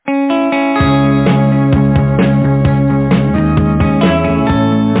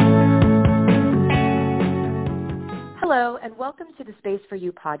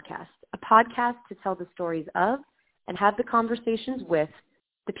Podcast, a podcast to tell the stories of and have the conversations with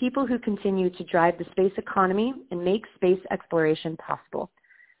the people who continue to drive the space economy and make space exploration possible.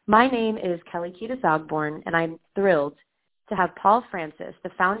 My name is Kelly Kiedis-Ogborn, and I'm thrilled to have Paul Francis,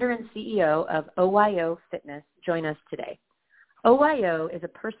 the founder and CEO of OYO Fitness, join us today. OYO is a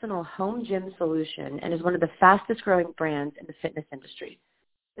personal home gym solution and is one of the fastest growing brands in the fitness industry.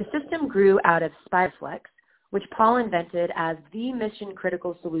 The system grew out of Spiraflex, which Paul invented as the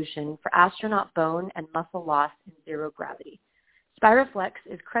mission-critical solution for astronaut bone and muscle loss in zero gravity. Spiraflex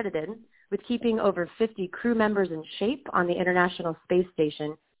is credited with keeping over 50 crew members in shape on the International Space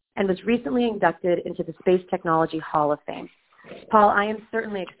Station and was recently inducted into the Space Technology Hall of Fame. Paul, I am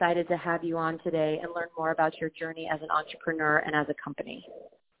certainly excited to have you on today and learn more about your journey as an entrepreneur and as a company.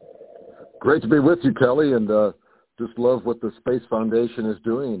 Great to be with you, Kelly, and just love what the Space Foundation is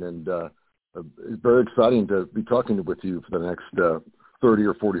doing, and it's very exciting to be talking with you for the next 30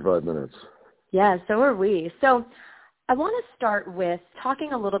 or 45 minutes. Yeah, so are we. So I want to start with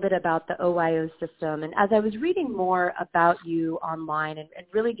talking a little bit about the OYO system. And as I was reading more about you online and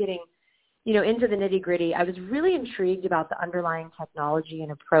really getting, into the nitty-gritty, I was really intrigued about the underlying technology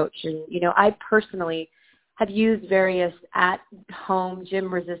and approach. And, I personally have used various at-home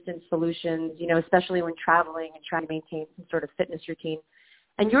gym resistance solutions, especially when traveling and trying to maintain some sort of fitness routine.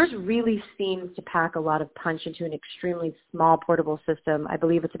 And yours really seems to pack a lot of punch into an extremely small portable system. I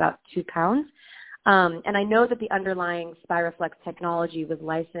believe it's about 2 pounds. And I know that the underlying Spiraflex technology was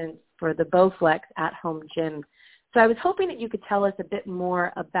licensed for the Bowflex at-home gym. So I was hoping that you could tell us a bit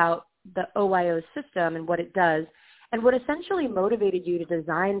more about the OYO system and what it does, and what essentially motivated you to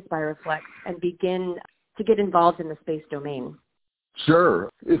design Spiraflex and begin to get involved in the space domain. Sure.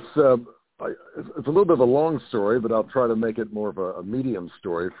 It's a little bit of a long story, but I'll try to make it more of a medium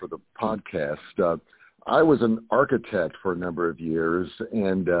story for the podcast. I was an architect for a number of years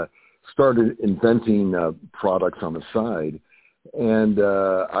and started inventing products on the side. And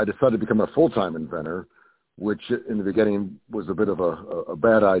I decided to become a full-time inventor, which in the beginning was a bit of a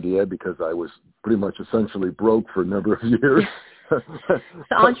bad idea because I was pretty much essentially broke for a number of years. The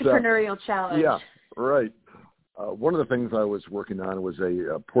entrepreneurial challenge. Yeah, right. One of the things I was working on was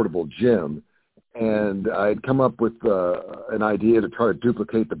a portable gym, and I had come up with an idea to try to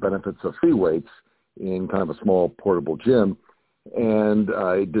duplicate the benefits of free weights in kind of a small portable gym, and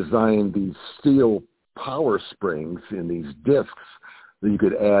I designed these steel power springs in these discs that you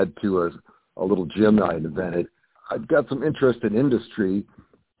could add to a little gym that I had invented. I'd got some interest in industry,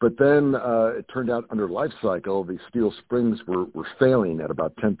 but then it turned out under life cycle, these steel springs were failing at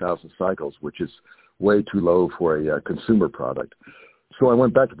about 10,000 cycles, which is way too low for a consumer product. So I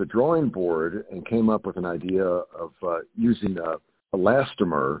went back to the drawing board and came up with an idea of using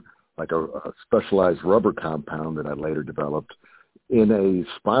elastomer, like a specialized rubber compound that I later developed, in a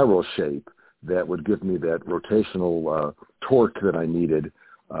spiral shape that would give me that rotational torque that I needed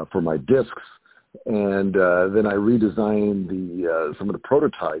for my discs. And then I redesigned some of the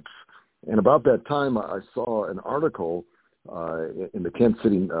prototypes. And about that time, I saw an article in the Kansas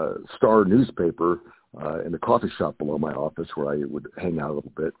City Star newspaper in the coffee shop below my office where I would hang out a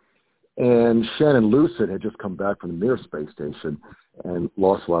little bit. And Shannon Lucid had just come back from the Mir space station and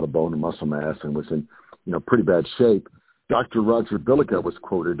lost a lot of bone and muscle mass and was in pretty bad shape. Dr. Roger Bilica was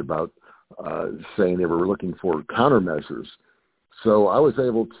quoted about saying they were looking for countermeasures. So I was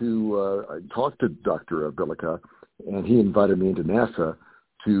able to talk to Dr. Bilica, and he invited me into NASA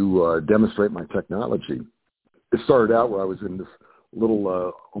to demonstrate my technology. It started out where I was in this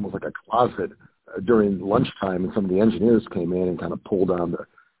little, almost like a closet during lunchtime, and some of the engineers came in and kind of pulled on the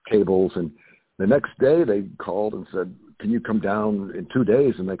cables. And the next day they called and said, can you come down in 2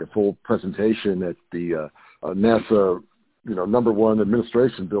 days and make a full presentation at the NASA, #1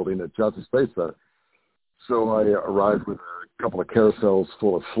 administration building at Johnson Space Center? So I arrived with a couple of carousels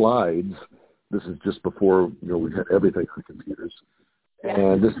full of slides. This is just before, we had everything on computers.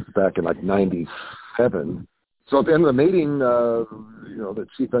 And this is back in like 97. So at the end of the meeting, the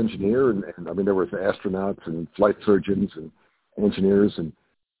chief engineer, and there was astronauts and flight surgeons and engineers, and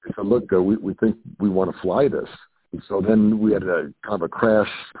they said, look, we think we want to fly this. And so then we had a kind of a crash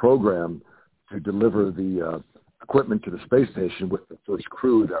program to deliver the equipment to the space station with the first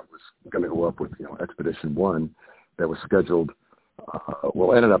crew that was going to go up with, Expedition 1 that was scheduled,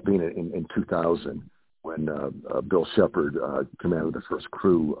 ended up being in 2000 when Bill Shepard commanded the first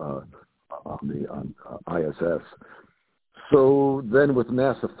crew on ISS. So then with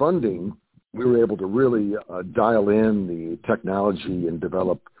NASA funding, we were able to really dial in the technology and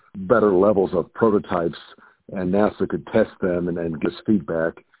develop better levels of prototypes, and NASA could test them and give us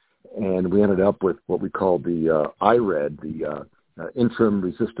feedback. And we ended up with what we called the IRED, the interim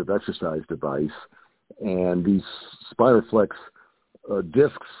resistive exercise device. And these Spiroflex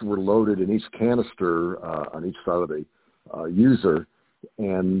discs were loaded in each canister on each side of the user,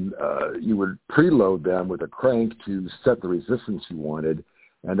 and you would preload them with a crank to set the resistance you wanted,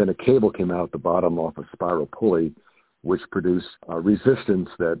 and then a cable came out the bottom off a spiral pulley, which produced resistance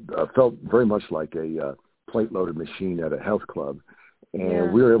that felt very much like a plate-loaded machine at a health club.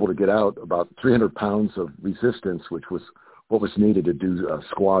 And we were able to get out about 300 pounds of resistance, which was what was needed to do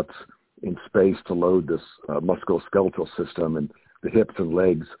squats in space to load this musculoskeletal system and the hips and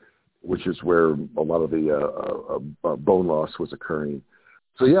legs, which is where a lot of the bone loss was occurring.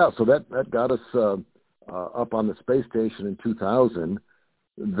 So that got us up on the space station in 2000.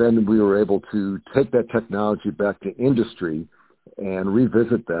 Then we were able to take that technology back to industry and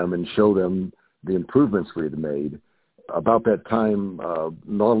revisit them and show them the improvements we had made. About that time,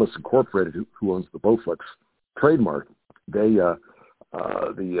 Nautilus Incorporated, who owns the Bowflex trademark, the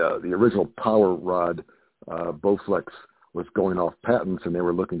original power rod Bowflex was going off patents, and they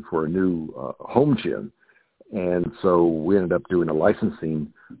were looking for a new home gym. And so we ended up doing a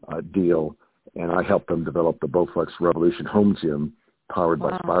licensing deal, and I helped them develop the Bowflex Revolution Home Gym powered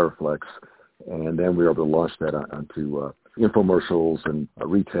by Spiroflex. And then we were able to launch that onto infomercials and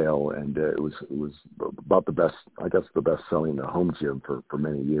retail, and it was about the best selling home gym for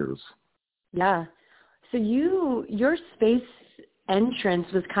many years. Yeah. So your space entrance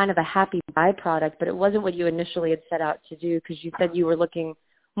was kind of a happy byproduct, but it wasn't what you initially had set out to do, because you said you were looking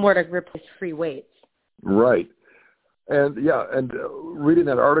more to replace free weights. Right. And reading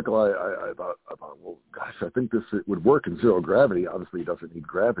that article, I thought, well, gosh, I think it would work in zero gravity. Obviously, it doesn't need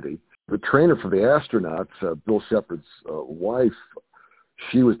gravity. The trainer for the astronauts, Bill Shepard's wife,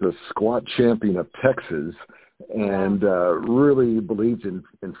 she was the squat champion of Texas, and really believed in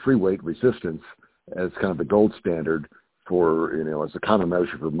free weight resistance as kind of the gold standard for, as a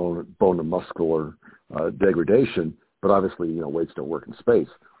countermeasure for bone and muscular degradation. But obviously, weights don't work in space.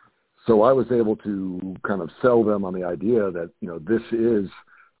 So I was able to kind of sell them on the idea that, this is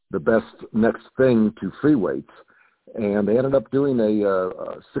the best next thing to free weights. And they ended up doing a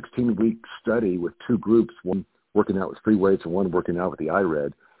 16-week study with two groups, one working out with free weights and one working out with the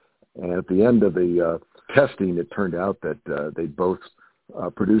iRed. And at the end of the testing, it turned out that they both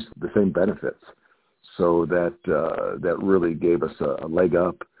produced the same benefits. So that really gave us a leg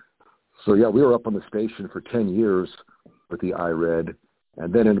up. So, we were up on the station for 10 years with the iRed.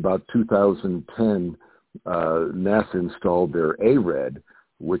 And then in about 2010, NASA installed their ARED,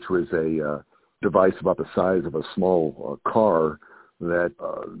 which was a device about the size of a small car that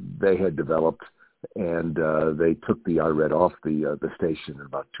they had developed, and they took the iRed off the station in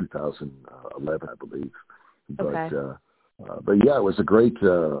about 2011, I believe. Okay. But it was a great,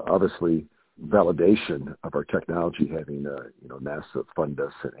 obviously, validation of our technology, having NASA fund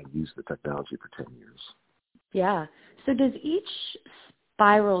us and use the technology for 10 years. Yeah. So does each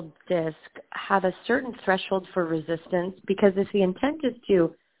spiral disc have a certain threshold for resistance? Because if the intent is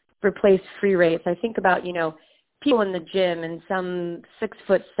to replace free weights, I think about, people in the gym, and some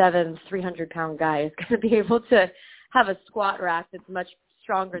 6'7", 300-pound guy is going to be able to have a squat rack that's much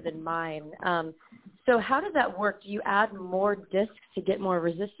stronger than mine. So how does that work? Do you add more discs to get more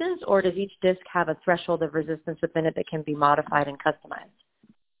resistance, or does each disc have a threshold of resistance within it that can be modified and customized?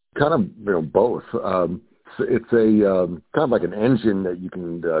 Kind of, both. It's a kind of like an engine that you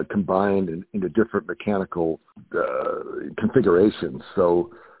can combine into different mechanical configurations.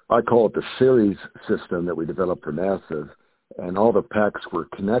 So I call it the series system that we developed for NASA, and all the packs were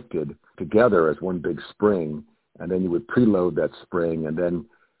connected together as one big spring, and then you would preload that spring, and then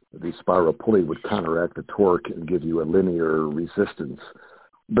the spiral pulley would counteract the torque and give you a linear resistance.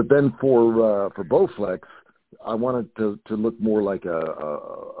 But then for Bowflex, I wanted to look more like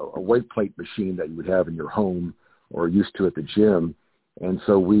a weight plate machine that you would have in your home or used to at the gym. And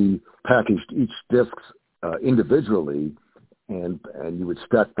so we packaged each disc individually, and you would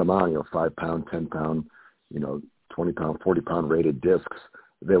stack them on, 5-pound, 10-pound, 20-pound, 40-pound rated discs.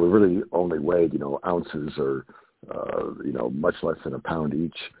 They were really only weighed, ounces or, much less than a pound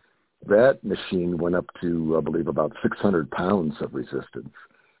each. That machine went up to, I believe, about 600 pounds of resistance.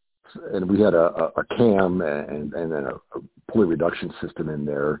 And we had a cam and then a pulley reduction system in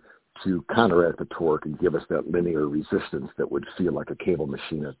there to counteract the torque and give us that linear resistance that would feel like a cable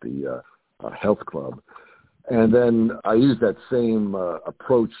machine at the health club. And then I used that same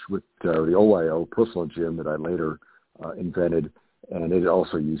approach with the OYO personal gym that I later invented, and it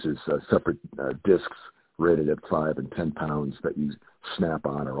also uses separate discs rated at 5 and 10 pounds that you snap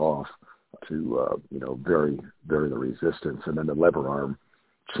on or off to vary the resistance, and then the lever arm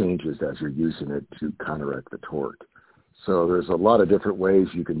changes as you're using it to counteract the torque. So there's a lot of different ways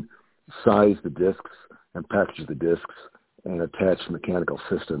you can size the discs and package the discs and attach mechanical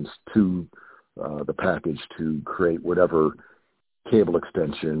systems to the package to create whatever cable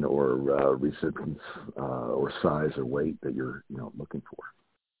extension or resistance or size or weight that you're looking for.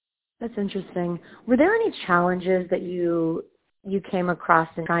 That's interesting. Were there any challenges that you came across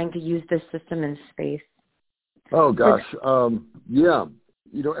in trying to use this system in space? Oh gosh, yeah.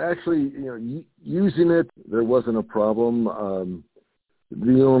 Actually, using it, there wasn't a problem.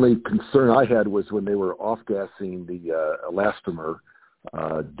 The only concern I had was when they were off-gassing the elastomer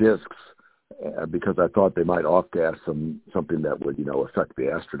discs, because I thought they might off-gas something that would, affect the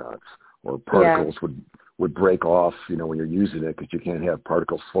astronauts, or particles would break off, when you're using it, because you can't have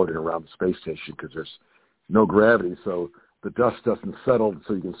particles floating around the space station because there's no gravity, so the dust doesn't settle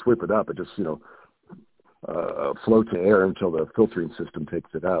so you can sweep it up. It just, floats in air until the filtering system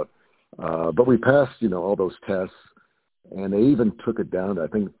takes it out. But we passed, all those tests, and they even took it down to, I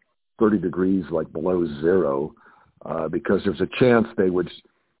think, 30 degrees, like below zero, because there's a chance they would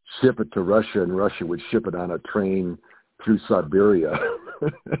ship it to Russia, and Russia would ship it on a train through Siberia.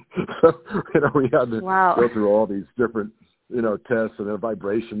 So, we had to go through all these different, tests and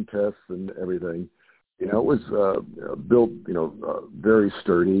vibration tests and everything. It was built, very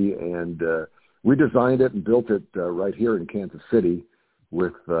sturdy, and we designed it and built it right here in Kansas City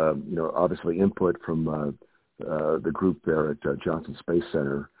with, obviously input from the group there at Johnson Space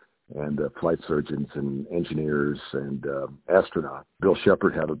Center, and flight surgeons and engineers and astronauts. Bill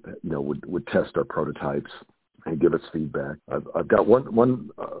Shepard would test our prototypes and give us feedback. I've got one.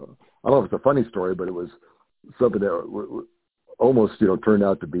 I don't know if it's a funny story, but it was something that almost turned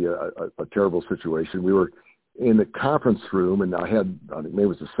out to be a terrible situation. We were in the conference room, and I think maybe it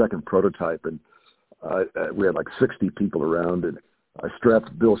was the second prototype, and we had like 60 people around, and I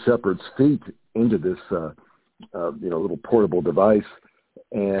strapped Bill Shepard's feet into this little portable device,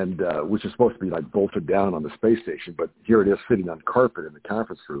 and which is supposed to be like bolted down on the space station, but here it is sitting on carpet in the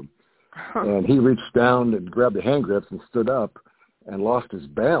conference room. And he reached down and grabbed the hand grips and stood up and lost his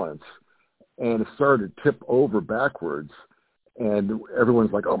balance, and it started to tip over backwards. And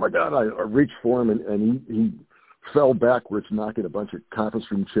everyone's like, "Oh my God!" I reached for him, and he fell backwards, knocking a bunch of conference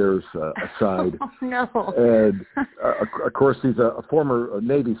room chairs aside. Oh, no. And of course, he's a former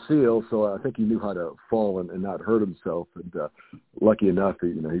Navy SEAL, so I think he knew how to fall and not hurt himself. And lucky enough,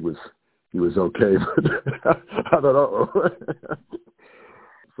 he was okay. But I don't know.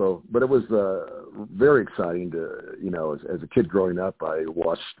 So, but it was very exciting to, as a kid growing up, I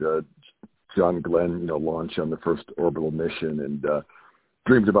watched John Glenn, launch on the first orbital mission, and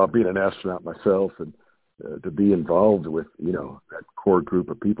dreamed about being an astronaut myself, and to be involved with, that core group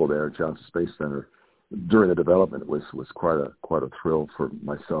of people there at Johnson Space Center during the development was quite a thrill for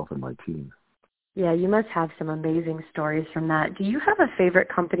myself and my team. Yeah, you must have some amazing stories from that. Do you have a favorite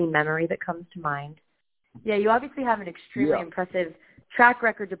company memory that comes to mind? Yeah, you obviously have an extremely impressive track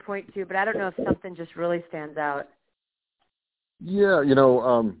record to point to, but I don't know if something just really stands out. Yeah,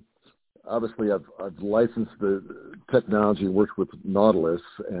 obviously I've licensed the technology and worked with Nautilus,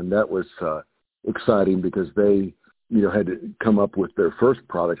 and that was exciting because they, had to come up with their first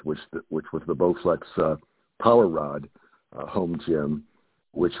product, which was the Bowflex Power Rod home gym,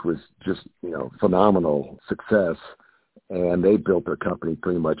 which was just, phenomenal success. And they built their company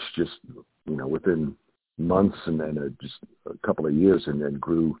pretty much just, within months and then just a couple of years, and then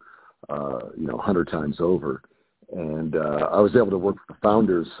grew, 100 times over. And I was able to work with the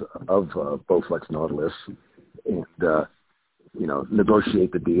founders of Bowflex Nautilus and,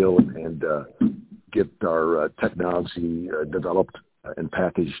 negotiate the deal and get our technology developed and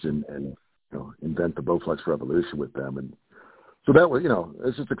packaged and invent the Bowflex revolution with them. And so that was,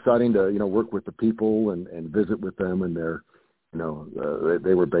 it's just exciting to, work with the people and visit with them. And they're,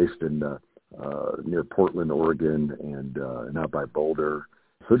 they were based in near Portland, Oregon, and out by Boulder.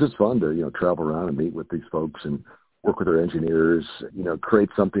 So it's just fun to, travel around and meet with these folks and work with their engineers, create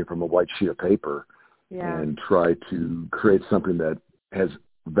something from a white sheet of paper and try to create something that has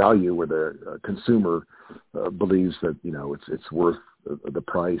value where the consumer believes that, it's worth the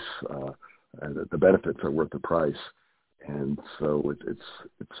price and that the benefits are worth the price. And so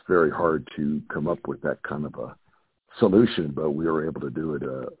it's very hard to come up with that kind of a solution, but we were able to do it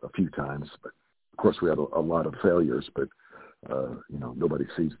a few times. But of course, we had a lot of failures, but nobody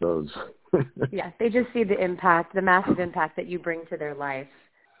sees those. Yeah, they just see the impact, the massive impact that you bring to their life.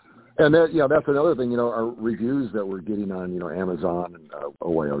 And that, that's another thing. Our reviews that we're getting on, Amazon and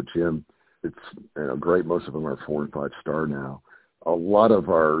OYO Gym, it's great. Most of them are 4 and 5 star now. A lot of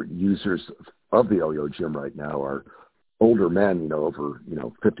our users of the OYO Gym right now are older men, over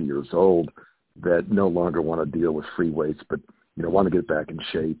 50 years old, that no longer want to deal with free weights, but, want to get back in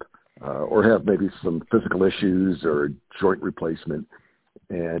shape, or have maybe some physical issues or joint replacement.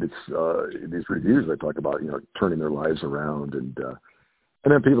 And it's in these reviews they talk about, turning their lives around. And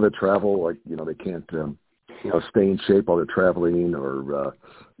then people that travel, like, they can't, stay in shape while they're traveling, or,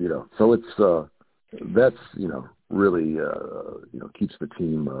 so it's, that's, really, keeps the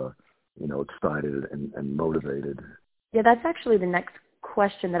team, excited and motivated. Yeah, that's actually the next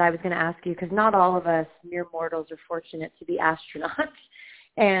question that I was going to ask you, because not all of us mere mortals are fortunate to be astronauts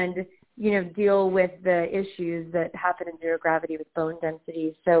and, deal with the issues that happen in zero gravity with bone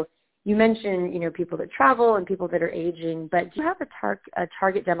density. So you mentioned, people that travel and people that are aging, but do you have a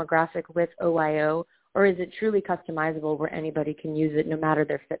target demographic with OYO, or is it truly customizable where anybody can use it no matter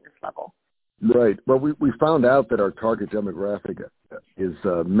their fitness level? Right. Well, we found out that our target demographic is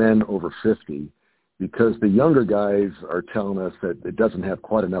men over 50, because the younger guys are telling us that it doesn't have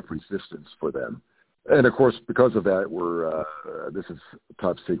quite enough resistance for them. And, of course, because of that, we're this is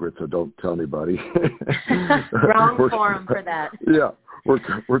top secret, so don't tell anybody. Wrong forum for that. Yeah.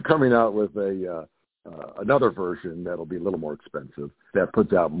 We're coming out with another version that'll be a little more expensive that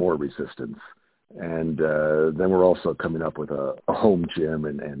puts out more resistance. And then we're also coming up with a home gym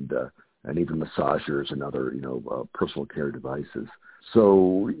and even massagers and other, personal care devices.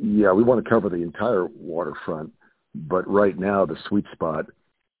 So, yeah, we want to cover the entire waterfront. But right now, the sweet spot,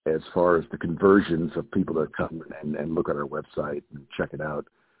 as far as the conversions of people that come and look at our website and check it out,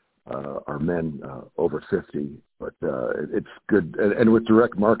 are men over 50. But it's good. And with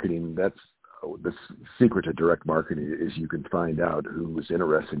direct marketing, that's the secret to direct marketing is you can find out who's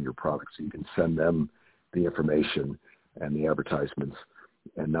interested in your product. So you can send them the information and the advertisements,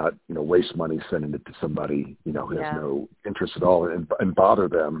 and not, waste money sending it to somebody, who has no interest at all, and bother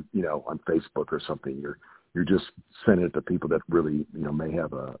them, on Facebook or something. You're just sending it to people that really, may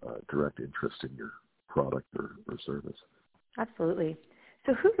have a direct interest in your product or service. Absolutely.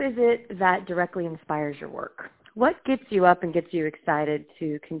 So who is it that directly inspires your work? What gets you up and gets you excited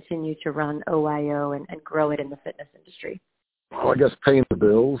to continue to run OYO and grow it in the fitness industry? Well, I guess paying the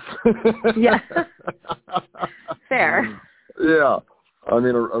bills. Yeah. Fair. Yeah. I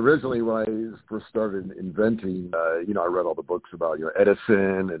mean, originally when I first started inventing, I read all the books about,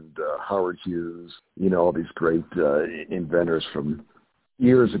 Edison and Howard Hughes, all these great inventors from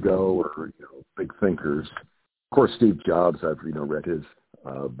years ago, or, big thinkers. Of course, Steve Jobs, I've, read his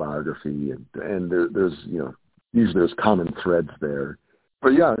biography, and there's, usually there's common threads there. But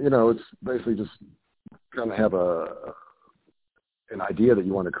yeah, it's basically just kind of have an idea that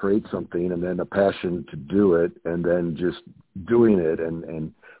you want to create something, and then a passion to do it, and then just doing it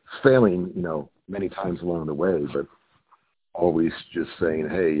and failing, many times along the way, but always just saying,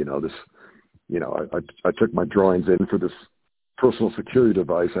 hey, this, I took my drawings in for this personal security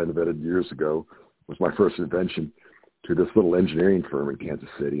device I invented years ago, was my first invention, to this little engineering firm in Kansas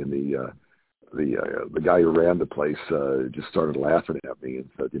City, and the guy who ran the place just started laughing at me and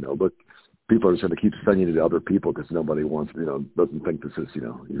said, look, people are just going to keep sending it to other people because nobody wants, doesn't think this is,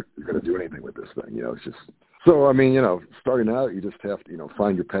 you're going to do anything with this thing. It's just, so, I mean, starting out, you just have to,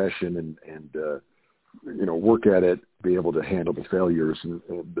 find your passion and work at it, be able to handle the failures and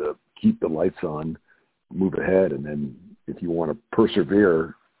keep the lights on, move ahead. And then if you want to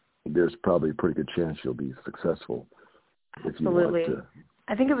persevere, there's probably a pretty good chance you'll be successful. Absolutely.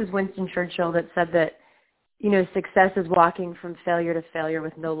 I think it was Winston Churchill that said that, success is walking from failure to failure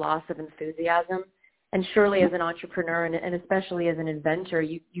with no loss of enthusiasm. And surely as an entrepreneur and especially as an inventor,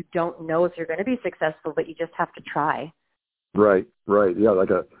 you don't know if you're going to be successful, but you just have to try. Right. Yeah, like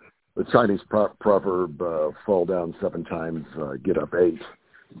the Chinese proverb, fall down 7 times, get up 8.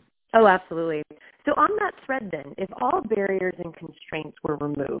 Oh, absolutely. So on that thread then, if all barriers and constraints were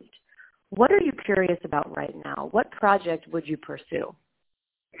removed, what are you curious about right now? What project would you pursue?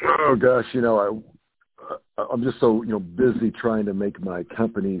 Oh, gosh, I'm just so, busy trying to make my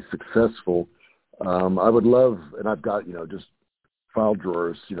company successful. I would love, and I've got, just file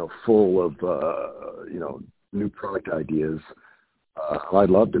drawers, full of, new product ideas. I'd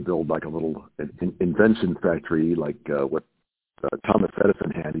love to build like a little invention factory, like what Thomas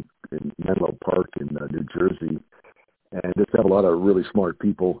Edison had in Menlo Park in New Jersey, and just have a lot of really smart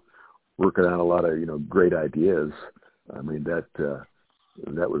people working on a lot of, great ideas. I mean, that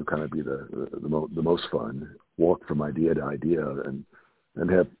would kind of be the most fun. Walk from idea to idea, and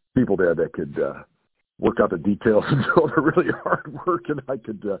have people there that could work out the details and do all the really hard work, and I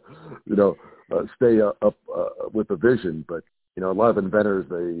could stay up with the vision. But a lot of inventors,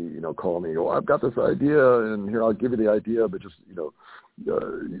 they call me, I've got this idea, and here, I'll give you the idea, but just you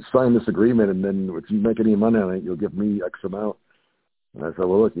sign this agreement, and then if you make any money on it, you'll give me X amount. And I said,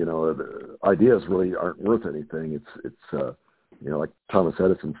 well, look, the ideas really aren't worth anything. It's like Thomas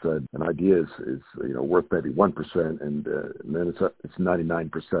Edison said, an idea is worth maybe 1%, and then it's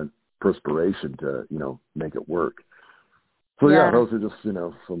 99% perspiration to make it work. So those are just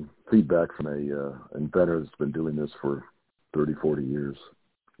some feedback from a inventor that's been doing this for 30, 40 years.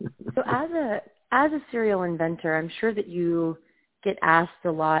 So as a serial inventor, I'm sure that you get asked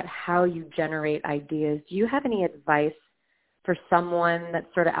a lot how you generate ideas. Do you have any advice for someone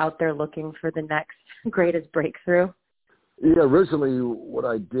that's sort of out there looking for the next greatest breakthrough? Yeah, originally what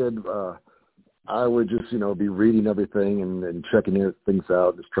I did, I would just, be reading everything and checking things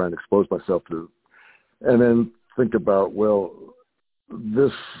out, just trying to expose myself to, and then think about, well,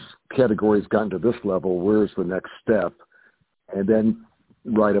 this category's gotten to this level, where's the next step? And then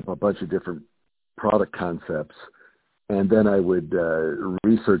write up a bunch of different product concepts, and then I would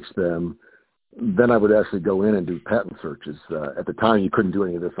research them. Then I would actually go in and do patent searches. At the time, you couldn't do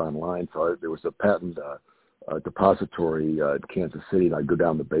any of this online, so there was a patent depository in Kansas City, and I'd go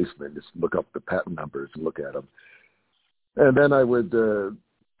down the basement and just look up the patent numbers and look at them. And then I would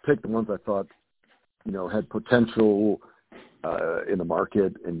take the ones I thought, had potential in the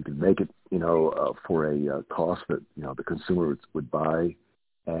market and could make it, for a cost that, the consumer would buy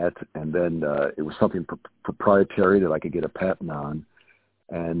at. And then it was something proprietary that I could get a patent on.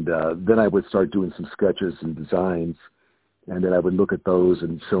 And then I would start doing some sketches and designs, and then I would look at those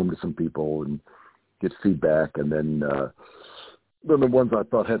and show them to some people and get feedback. And then the ones I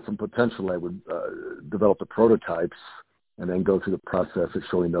thought had some potential, I would develop the prototypes and then go through the process of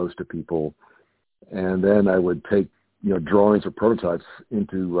showing those to people. And then I would take, drawings or prototypes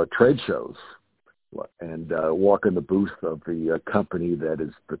into trade shows and walk in the booth of the company that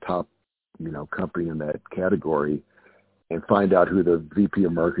is the top, company in that category, and find out who the VP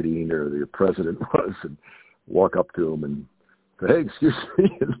of marketing or the president was, and walk up to them and say, hey, excuse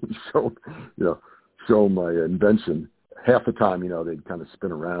me, and show my invention. Half the time, they'd kind of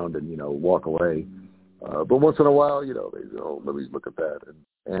spin around and, walk away. But once in a while, they let me look at that.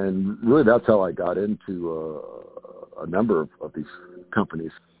 And really that's how I got into a number of these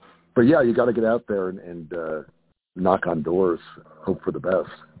companies. But yeah, you got to get out there and knock on doors, hope for the best.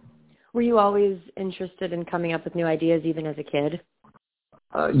 Were you always interested in coming up with new ideas even as a kid?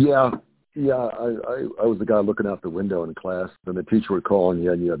 Yeah. I was the guy looking out the window in class, and the teacher would call on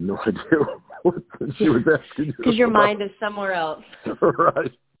you, and you have no idea what she was asking you. Because your mind is somewhere else.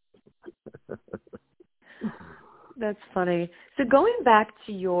 Right. That's funny. So going back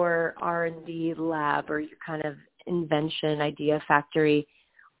to your R&D lab or your kind of invention idea factory,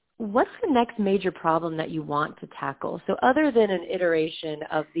 what's the next major problem that you want to tackle? So other than an iteration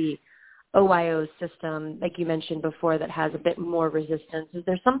of the OYO system, like you mentioned before, that has a bit more resistance, is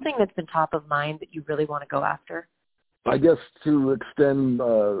there something that's been top of mind that you really want to go after? I guess to extend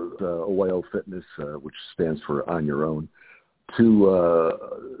the OYO Fitness, which stands for On Your Own, to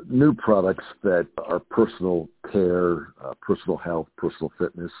new products that are personal care, personal health, personal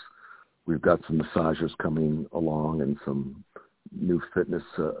fitness. We've got some massagers coming along and some new fitness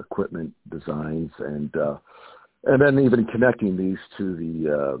equipment designs, and then even connecting these to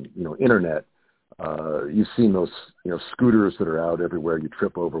the internet. You've seen those scooters that are out everywhere. You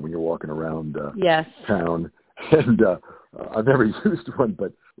trip over when you're walking around yes. town, and I've never used one,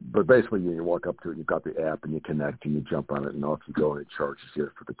 but basically you walk up to it, you've got the app, and you connect, and you jump on it, and off you go, and it charges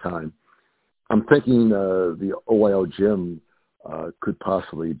you for the time. I'm thinking the OYO Gym could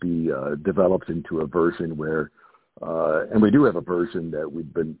possibly be developed into a version where, and we do have a version that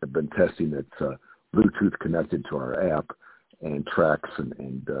we've been testing that's Bluetooth connected to our app and tracks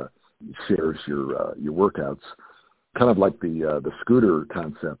and shares your workouts, kind of like the scooter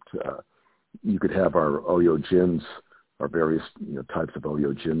concept. You could have our OYO gyms, our various types of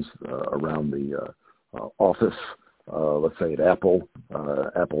OYO gyms around the office. Let's say at Apple,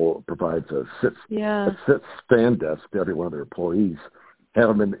 Apple provides a sit stand desk to every one of their employees. Have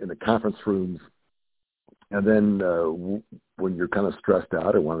them in the conference rooms, and then when you're kind of stressed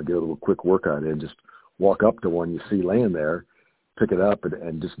out or want to get a little quick workout in, just walk up to one you see laying there, pick it up,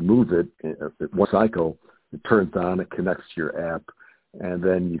 and just move it. One cycle, it turns on, it connects to your app, and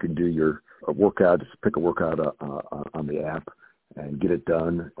then you can do your workout. Just pick a workout on the app and get it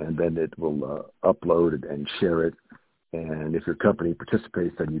done, and then it will upload and share it. And if your company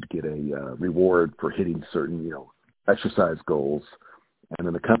participates, then you'd get a reward for hitting certain exercise goals, and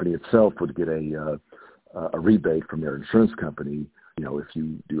then the company itself would get a rebate from their insurance company, if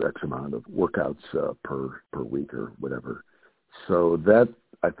you do X amount of workouts per week or whatever. So that,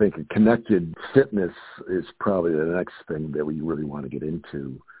 I think, connected fitness is probably the next thing that we really want to get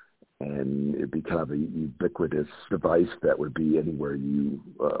into. and it'd be kind of a ubiquitous device that would be anywhere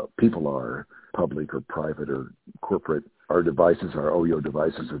people are, public or private or corporate. Our devices, our OYO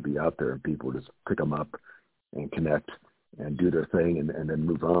devices would be out there, and people would just pick them up and connect and do their thing and then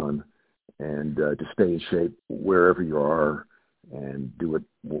move on and to stay in shape wherever you are and do it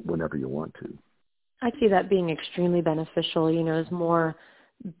whenever you want to. I see that being extremely beneficial, as more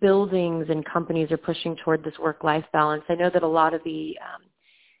buildings and companies are pushing toward this work-life balance. I know that a lot of the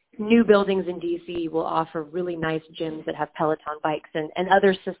new buildings in DC will offer really nice gyms that have Peloton bikes and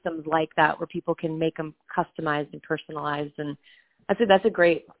other systems like that where people can make them customized and personalized. And I think that's a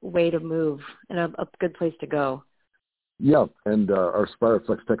great way to move and a good place to go. Yeah, and our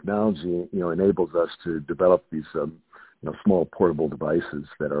SpiroFlex technology, enables us to develop these, small portable devices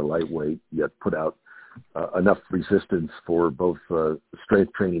that are lightweight yet put out enough resistance for both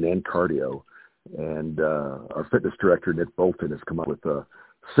strength training and cardio. And our fitness director, Nick Bolton, has come up with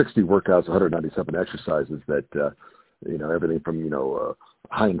 60 workouts, 197 exercises that, everything from,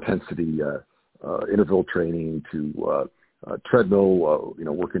 high intensity interval training to treadmill,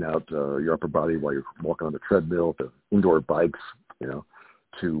 working out your upper body while you're walking on the treadmill, to indoor bikes,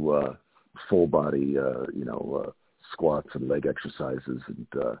 to full body, squats and leg exercises. And,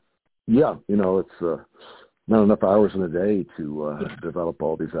 it's not enough hours in a day to develop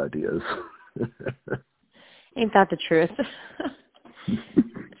all these ideas. Ain't that the truth?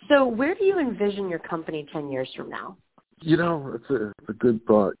 So where do you envision your company 10 years from now? It's a good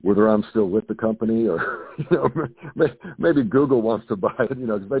thought. Whether I'm still with the company or, maybe Google wants to buy it,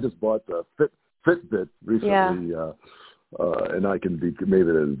 because they just bought Fitbit recently, yeah. And I can be maybe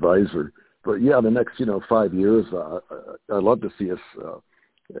an advisor. But, yeah, the next, 5 years, I'd love to see us,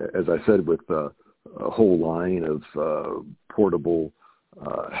 as I said, with a whole line of portable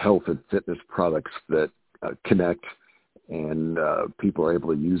health and fitness products that connect and people are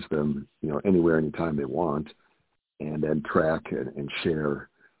able to use them, anywhere, anytime they want, and then track and share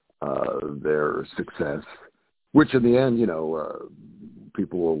their success, which in the end,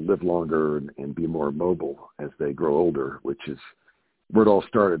 people will live longer and be more mobile as they grow older, which is where it all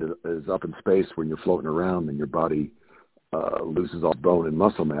started, is up in space when you're floating around and your body loses all bone and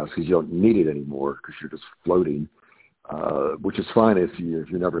muscle mass because you don't need it anymore because you're just floating, which is fine if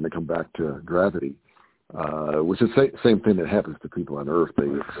you're never going to come back to gravity. Which is the same thing that happens to people on Earth. They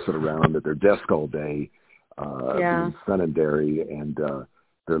sit around at their desk all day, being sedentary, and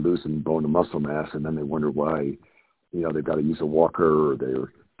they're losing bone and muscle mass, and then they wonder why, they've got to use a walker or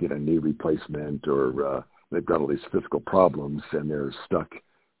they're get a knee replacement or they've got all these physical problems and they're stuck,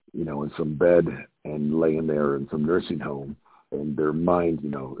 in some bed and laying there in some nursing home, and their mind,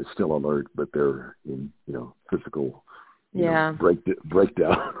 is still alert, but they're in, physical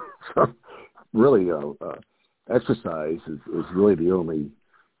breakdown. So, really, exercise is really the only,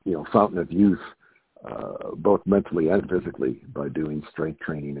 fountain of youth, both mentally and physically, by doing strength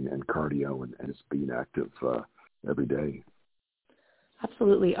training and cardio and just being active every day.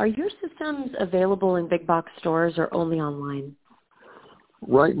 Absolutely. Are your systems available in big box stores or only online?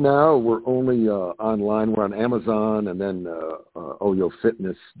 Right now, we're only online. We're on Amazon and then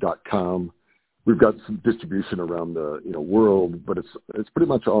oyofitness.com. We've got some distribution around the world, but it's pretty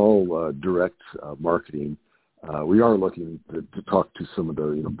much all direct marketing. We are looking to talk to some of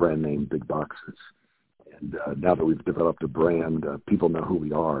the brand name big boxes, and now that we've developed a brand, people know who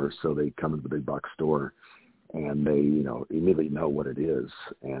we are, so they come into the big box store and they immediately know what it is,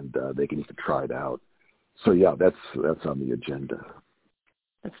 and they can even try it out. So yeah, that's on the agenda.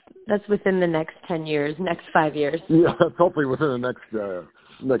 That's within the next 10 years, next 5 years. Yeah, hopefully within the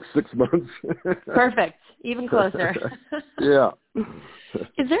next 6 months. Perfect. Even closer. Yeah.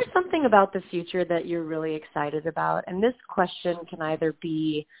 Is there something about the future that you're really excited about? And this question can either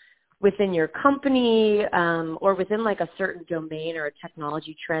be within your company or within like a certain domain or a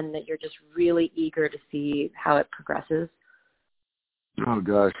technology trend that you're just really eager to see how it progresses. Oh,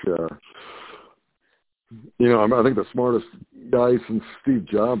 gosh. I think the smartest guy since Steve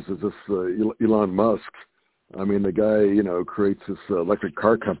Jobs is this Elon Musk. I mean, the guy, creates this electric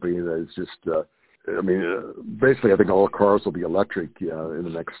car company that is just, basically I think all cars will be electric in the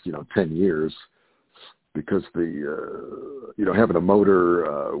next, 10 years because having a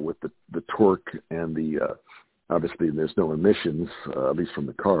motor with the torque and the, obviously there's no emissions, at least from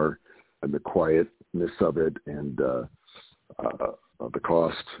the car, and the quietness of it and of the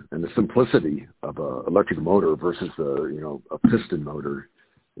cost and the simplicity of a electric motor versus a piston motor.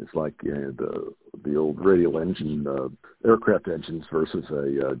 It's like the old radial engine, aircraft engines versus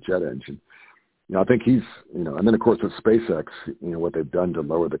a jet engine. I think he's, and then of course with SpaceX, what they've done to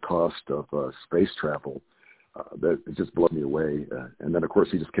lower the cost of space travel, that it just blew me away. And then, of course,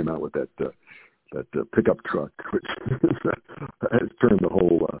 he just came out with that pickup truck, which has turned the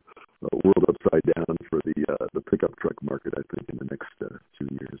whole world upside down for the pickup truck market, I think, in the next 2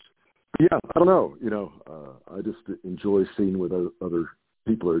 years. But yeah, I don't know. I just enjoy seeing what other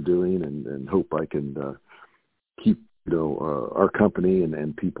people are doing, and hope I can keep our company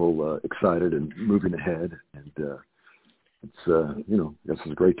and people excited and moving ahead. And this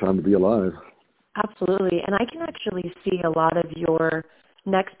is a great time to be alive. Absolutely. And I can actually see a lot of your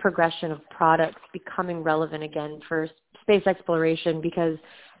next progression of products becoming relevant again for space exploration, because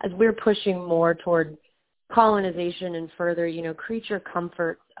as we're pushing more toward colonization and further, creature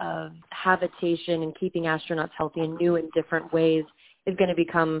comfort of habitation and keeping astronauts healthy in new and different ways is going to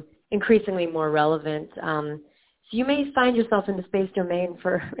become increasingly more relevant. So you may find yourself in the space domain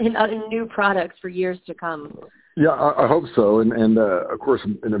in new products for years to come. Yeah, I hope so. And of course,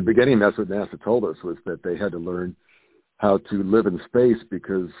 in the beginning, that's what NASA told us, was that they had to learn how to live in space,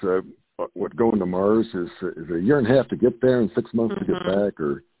 because what going to Mars is a year and a half to get there and 6 months to get back.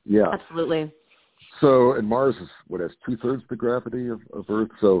 Absolutely. So, and Mars is has 2/3 the gravity of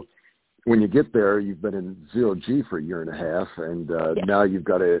Earth. So when you get there, you've been in 0G for a year and a half, and now you've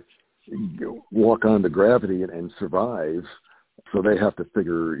got to walk on to gravity and survive. So they have to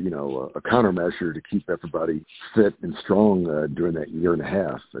figure, a countermeasure to keep everybody fit and strong during that year and a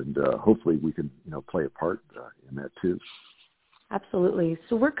half. And hopefully we can, play a part in that too. Absolutely.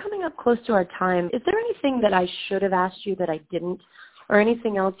 So we're coming up close to our time. Is there anything that I should have asked you that I didn't, or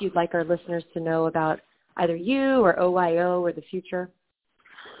anything else you'd like our listeners to know about either you or OYO or the future?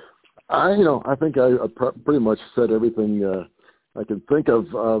 I think I pretty much said everything I can think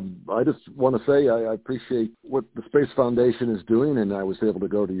of. I just want to say I appreciate what the Space Foundation is doing, and I was able to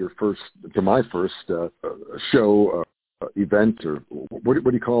go to my first show event, or what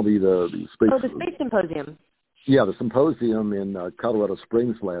do you call the space? Oh, the Space Symposium. Yeah, the symposium in Colorado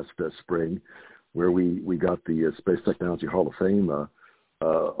Springs last spring, where we got the Space Technology Hall of Fame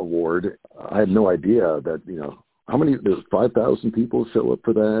award. I had no idea that how many. There's 5,000 people show up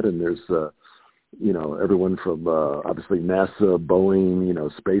for that, and there's everyone from obviously NASA, Boeing,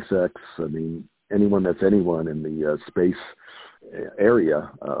 SpaceX. I mean, anyone that's anyone in the space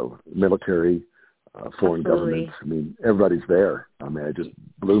area, military, foreign governments. I mean, everybody's there. I mean, it just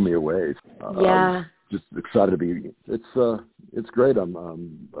blew me away. Just excited to be. It's great.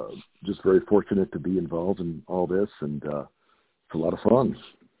 I'm just very fortunate to be involved in all this, and it's a lot of fun.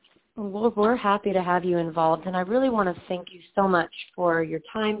 Well, we're happy to have you involved, and I really want to thank you so much for your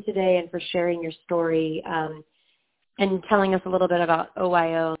time today and for sharing your story and telling us a little bit about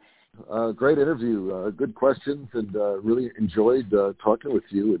OYO. Great interview, good questions, and really enjoyed talking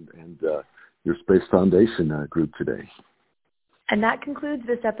with you and your Space Foundation group today. And that concludes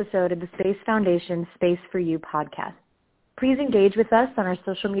this episode of the Space Foundation Space for You podcast. Please engage with us on our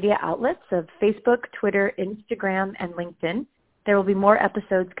social media outlets of Facebook, Twitter, Instagram, and LinkedIn. There will be more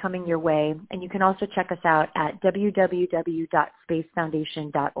episodes coming your way, and you can also check us out at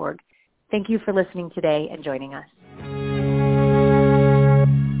www.spacefoundation.org. Thank you for listening today and joining us.